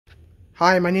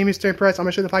Hi, my name is Terry Perez. I'm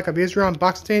going to show the flag of Israel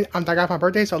unboxing today. I got my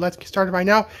birthday, so let's get started right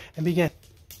now and begin.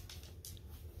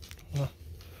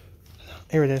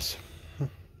 Here it is.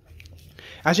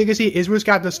 As you can see, Israel's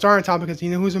got the star on top because you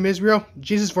know who's from Israel?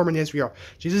 Jesus born in Israel.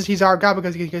 Jesus, he's our God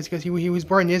because he was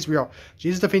born in Israel.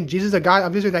 Jesus, the God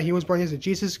of Israel that he was born in Israel.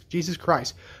 Jesus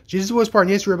Christ. Jesus was born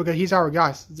in Israel because he's our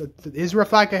God. The Israel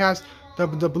flag has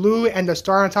the blue and the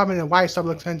star on top and the white star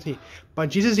looks empty. But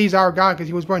Jesus, he's our God because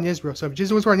he was born in Israel. So if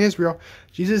Jesus was born in Israel,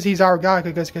 Jesus, he's our God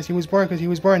because he was born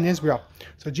in Israel.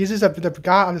 So Jesus, the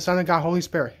God of the Son of God, Holy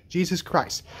Spirit, Jesus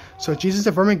Christ. So Jesus,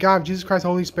 the firmament God of Jesus Christ,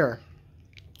 Holy Spirit.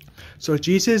 So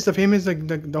Jesus, the famous,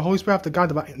 the Holy Spirit of the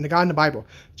God in the Bible.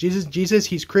 Jesus,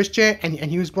 he's Christian and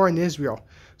he was born in Israel.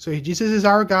 So Jesus is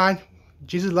our God.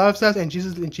 Jesus loves us, and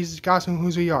Jesus God who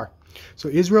we are. So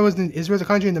Israel is a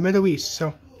country in the Middle East.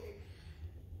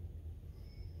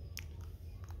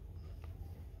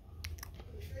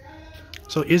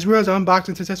 So Israel's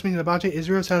unboxing testimony about it.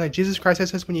 Israel sounds like Jesus Christ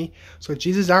has testimony. So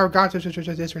Jesus is our God testimony.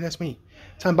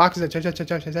 It's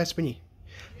unboxing testimony.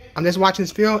 I'm just watching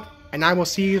this video, and I will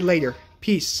see you later.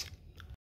 Peace.